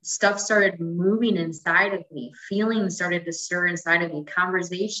 stuff started moving inside of me. Feelings started to stir inside of me.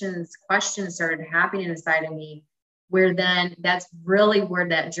 Conversations, questions started happening inside of me, where then that's really where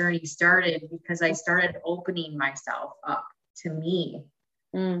that journey started, because I started opening myself up to me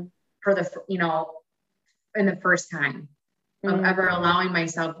for the, you know, in the first time of ever allowing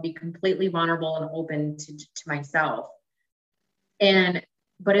myself to be completely vulnerable and open to myself.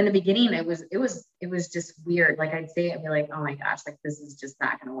 But in the beginning, it was just weird. Like I'd say it and be like, oh my gosh, like this is just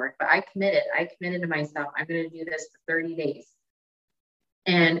not going to work. But I committed to myself. I'm going to do this for 30 days.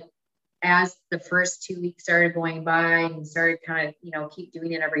 And as the first 2 weeks started going by and started kind of, you know, keep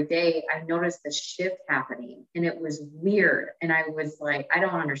doing it every day, I noticed the shift happening, and it was weird. And I was like, I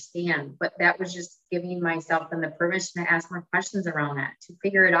don't understand, but that was just giving myself then the permission to ask more questions around that, to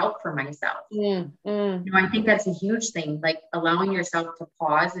figure it out for myself. You know, I think that's a huge thing, like allowing yourself to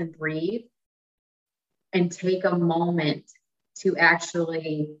pause and breathe and take a moment to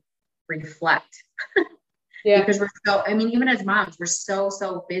actually reflect. Because we're so, I mean, even as moms, we're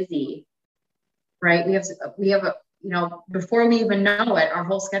so busy. Right. We have a, you know, before we even know it, our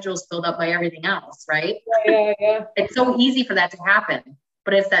whole schedule is filled up by everything else. Right. Yeah. It's so easy for that to happen,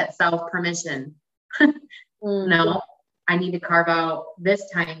 but it's that self-permission. No, I need to carve out this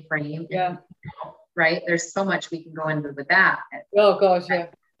time frame. Yeah. Right. There's so much we can go into with that. Oh gosh. Yeah.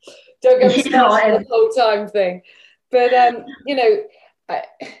 Don't go to the whole time thing. But, you know,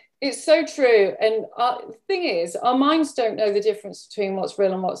 it's so true. And the thing is, our minds don't know the difference between what's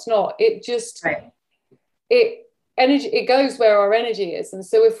real and what's not. It just, it goes where our energy is. And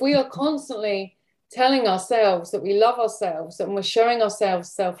so if we are constantly telling ourselves that we love ourselves and we're showing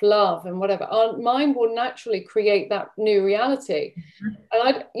ourselves self-love and whatever, our mind will naturally create that new reality.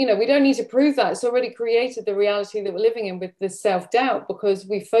 And you know, we don't need to prove that. It's already created the reality that we're living in with this self-doubt, because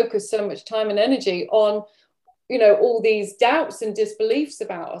we focus so much time and energy on, you know, all these doubts and disbeliefs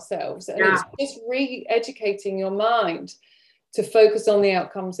about ourselves. And it's just re-educating your mind to focus on the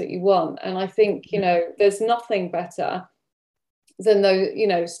outcomes that you want. And I think, you know, there's nothing better than those, you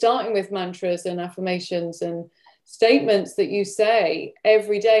know, starting with mantras and affirmations and statements that you say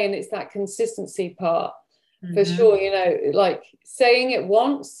every day. And it's that consistency part for sure. You know, like saying it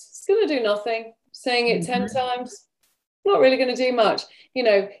once, it's going to do nothing. Saying it 10 times, not really going to do much. You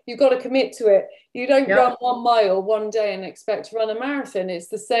know, you've got to commit to it. You don't run 1 mile one day and expect to run a marathon. It's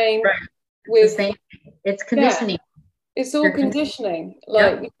the same with, it's conditioning. It's all conditioning.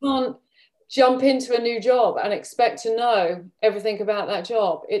 Like you can't jump into a new job and expect to know everything about that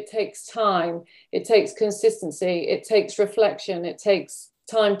job. It takes time. It takes consistency. It takes reflection. It takes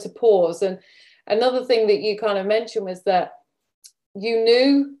time to pause. And another thing that you kind of mentioned was that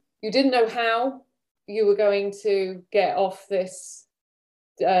you didn't know how you were going to get off this,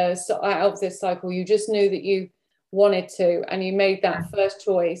 out of this cycle. You just knew that you wanted to, and you made that first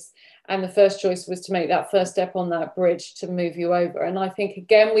choice. And the first choice was to make that first step on that bridge to move you over. And I think,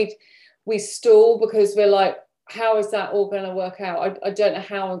 again, we stall because we're like, how is that all going to work out? I don't know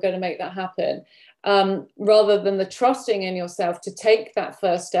how I'm going to make that happen. rather than the trusting in yourself to take that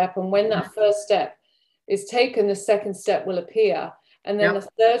first step. And when that first step is taken, the second step will appear, and then the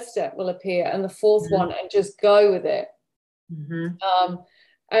third step will appear, and the fourth one, and just go with it.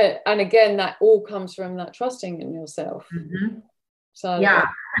 And again, that all comes from that trusting in yourself. So yeah,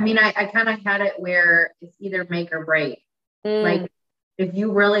 I mean, I kind of had it where it's either make or break. Like, if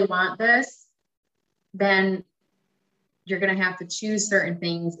you really want this, then you're going to have to choose certain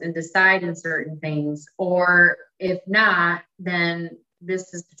things and decide in certain things. Or if not, then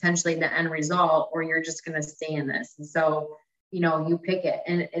this is potentially the end result, or you're just going to stay in this. And so, you know, you pick it.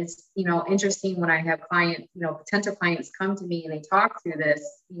 And it's, you know, interesting when I have clients, you know, potential clients come to me and they talk through this,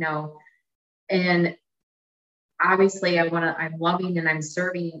 you know, and obviously I'm loving and I'm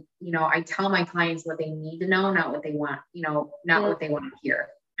serving, you know, I tell my clients what they need to know, not what they want, you know, not what they want to hear.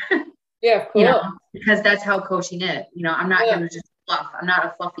 Yeah, cool. You know, because that's how coaching is. You know, I'm not going to just fluff. I'm not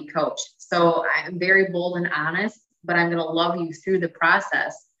a fluffy coach. So I'm very bold and honest, but I'm going to love you through the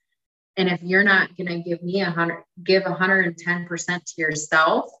process. And if you're not going to give me 110% to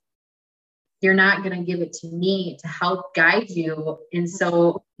yourself, you're not going to give it to me to help guide you. And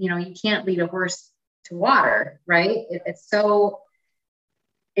so, you know, you can't lead a horse to water, right?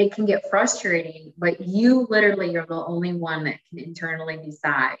 It can get frustrating, but you literally are the only one that can internally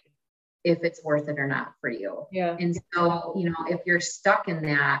decide if it's worth it or not for you. Yeah. And so, you know, if you're stuck in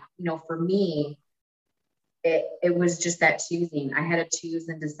that, you know, for me, it was just that choosing. I had to choose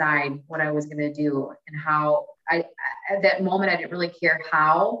and decide what I was going to do and how. At that moment, I didn't really care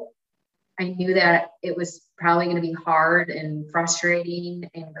how. I knew that it was probably going to be hard and frustrating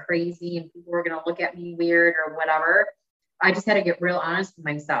and crazy, and people were going to look at me weird or whatever. I just had to get real honest with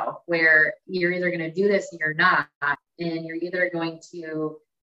myself, where you're either going to do this or you're not. And you're either going to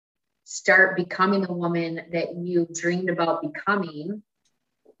start becoming the woman that you dreamed about becoming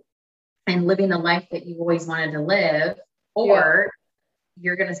and living the life that you always wanted to live, or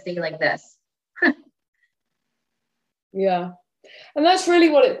you're going to stay like this. Yeah. And that's really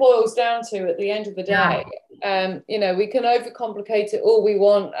what it boils down to at the end of the day. You know, we can overcomplicate it all we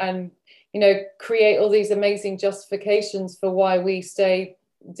want and, you know, create all these amazing justifications for why we stay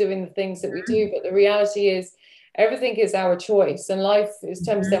doing the things that we do. But the reality is everything is our choice, and life is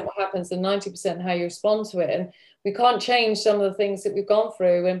 10% what happens and 90% how you respond to it. And we can't change some of the things that we've gone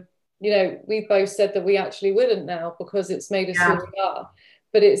through. And, you know, we've both said that we actually wouldn't now because it's made us who we are.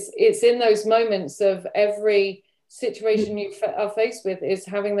 But it's in those moments of every situation you are faced with is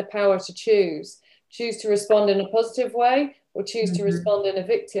having the power to choose to respond in a positive way or choose to respond in a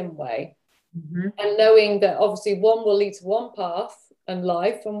victim way. And knowing that obviously one will lead to one path in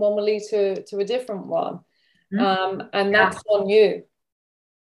life and one will lead to a different one. And that's on you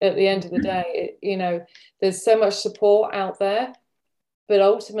at the end of the day. You know, there's so much support out there, but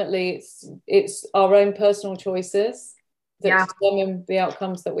ultimately it's our own personal choices that determine the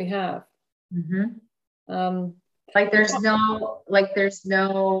outcomes that we have. There's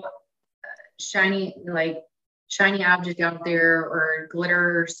no shiny object out there or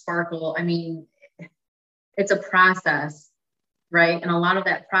glitter sparkle. I mean, it's a process, right? And a lot of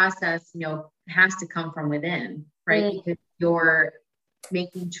that process, you know, has to come from within, right? Because you're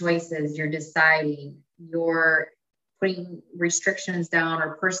making choices, you're deciding, you're putting restrictions down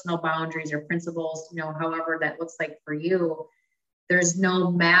or personal boundaries or principles, you know, however that looks like for you. There's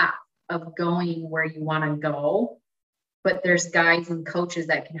no map of going where you want to go, but there's guides and coaches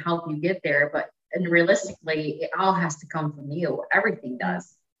that can help you get there. And realistically, it all has to come from you. Everything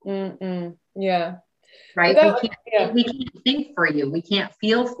does. Yeah. Right. We can't think for you. We can't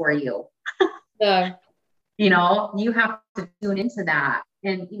feel for you. No. You know, you have to tune into that.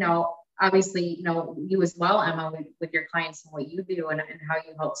 And, you know, obviously, you know, you as well, Emma, with your clients and what you do and how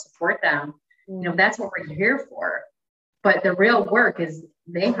you help support them, you know, that's what we're here for. But the real work is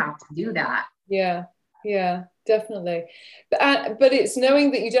they have to do that. Yeah, definitely. But it's knowing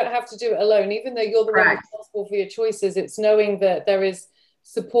that you don't have to do it alone, even though you're the one responsible for your choices. It's knowing that there is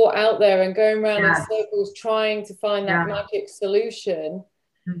support out there and going around in circles trying to find that magic solution.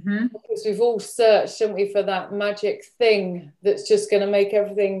 Because we've all searched, haven't we, for that magic thing that's just going to make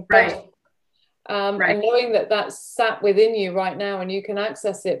everything better. And knowing that that's sat within you right now and you can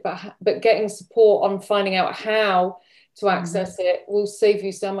access it, but getting support on finding out how to access it will save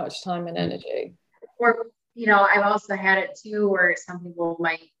you so much time and energy. Or, you know, I've also had it too, where some people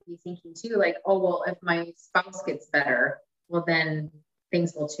might be thinking too, like, oh, well, if my spouse gets better, well, then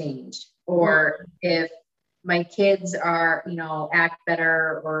things will change. Or if my kids are, you know, act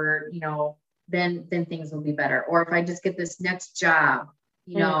better, or, you know, then things will be better. Or if I just get this next job,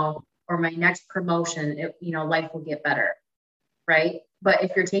 you know, or my next promotion, you know, life will get better. right? But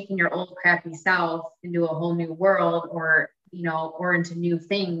if you're taking your old crappy self into a whole new world, or, you know, or into new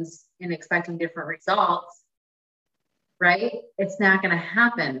things and expecting different results, right? It's not going to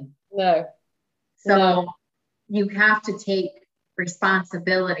happen. No. So you have to take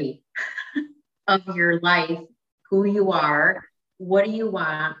responsibility of your life, who you are, what do you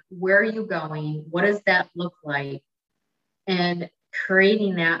want, where are you going, what does that look like, and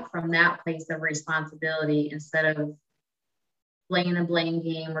creating that from that place of responsibility instead of playing the blame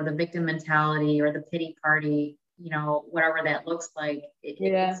game or the victim mentality or the pity party, you know, whatever that looks like.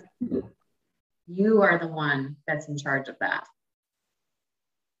 You are the one that's in charge of that.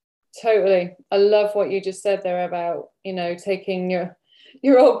 Totally. I love what you just said there about, you know, taking your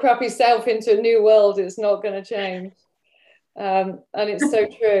old crappy self into a new world. It's not going to change. And it's so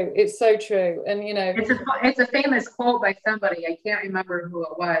true. It's so true. And, you know, it's a famous quote by somebody. I can't remember who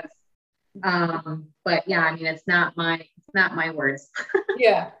it was. But yeah, I mean, it's not my words.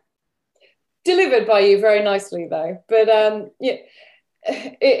 Yeah. Delivered by you very nicely though. But, yeah,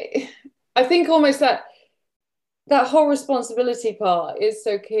 I think almost that whole responsibility part is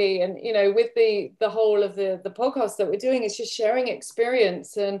so key. And, you know, with the whole of the podcast that we're doing, is just sharing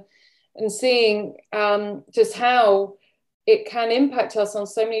experience and seeing just how it can impact us on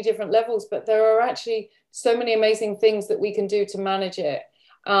so many different levels. But there are actually so many amazing things that we can do to manage it.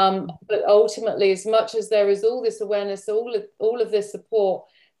 But ultimately, as much as there is all this awareness, all of this support,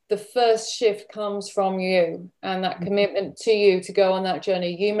 the first shift comes from you and that commitment to you to go on that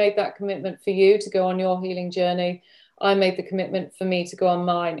journey. You made that commitment for you to go on your healing journey. I made the commitment for me to go on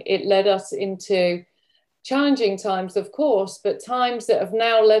mine. It led us into challenging times, of course, but times that have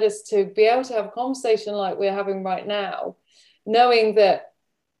now led us to be able to have a conversation like we're having right now, knowing that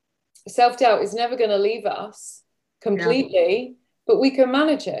self-doubt is never going to leave us completely, but we can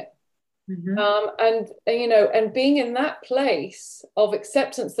manage it. And you know, and being in that place of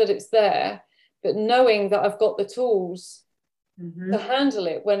acceptance that it's there, but knowing that I've got the tools to handle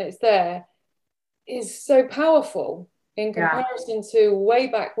it when it's there, is so powerful in comparison to way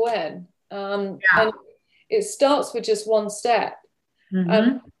back when. And it starts with just one step.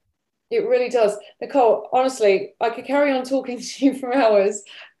 It really does. Nicole, honestly, I could carry on talking to you for hours.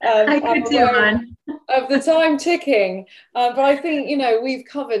 I could too, of the time ticking. But I think, you know, we've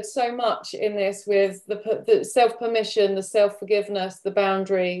covered so much in this with the self-permission, the self-forgiveness, the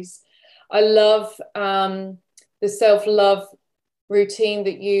boundaries. I love the self-love routine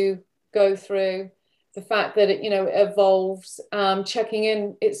that you go through, the fact that it, you know, evolves, checking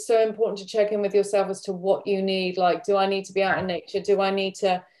in. It's so important to check in with yourself as to what you need. Like, do I need to be out in nature? Do I need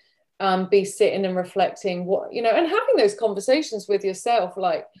to be sitting and reflecting, what, you know, and having those conversations with yourself,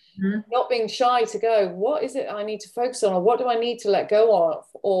 like not being shy to go, what is it I need to focus on, or what do I need to let go of,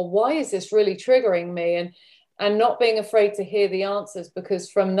 or why is this really triggering me, and not being afraid to hear the answers,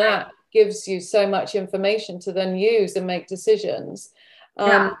 because from that gives you so much information to then use and make decisions.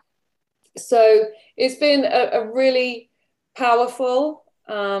 So it's been a really powerful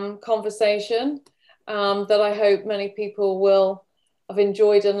conversation that I hope many people will have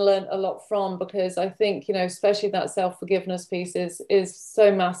enjoyed and learned a lot from, because I think, you know, especially that self-forgiveness piece is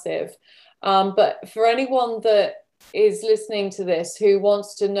so massive. But for anyone that is listening to this who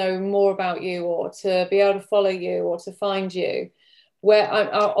wants to know more about you, or to be able to follow you, or to find you, where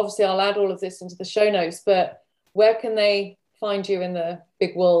obviously I'll add all of this into the show notes, but where can they find you in the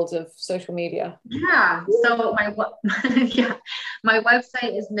big world of social media? So my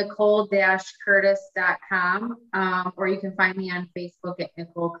website is nicole-curtis.com, or you can find me on Facebook at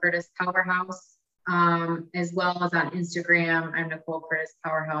Nicole Curtis Powerhouse, as well as on Instagram. I'm Nicole Curtis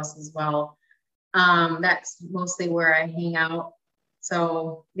Powerhouse as well. That's mostly where I hang out.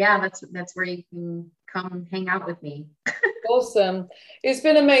 So yeah, that's where you can come hang out with me. Awesome. It's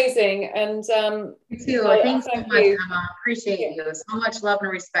been amazing. And you too. Thanks so much, Emma. Appreciate you. So much love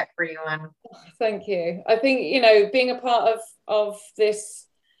and respect for you, Emma. Thank you. I think, you know, being a part of this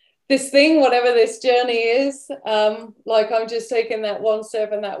thing, whatever this journey is, like I'm just taking that one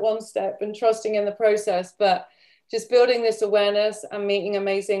step and trusting in the process, but just building this awareness and meeting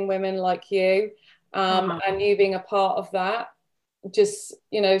amazing women like you, and you being a part of that, just,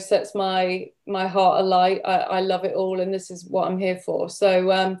 you know, sets my heart alight. I love it all, and this is what I'm here for.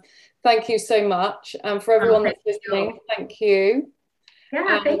 So thank you so much, and for everyone that's listening, thank you.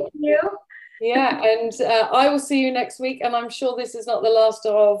 Thank you. And I will see you next week, and I'm sure this is not the last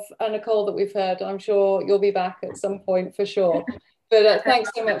of Nicole that we've heard. I'm sure you'll be back at some point for sure. But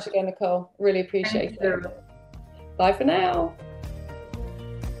thanks so much again, Nicole. Really appreciate it. Bye for now.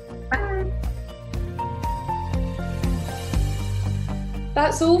 Bye.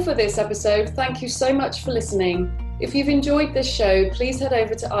 That's all for this episode. Thank you so much for listening. If you've enjoyed this show, please head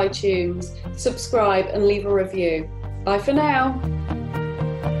over to iTunes, subscribe and leave a review. Bye for now.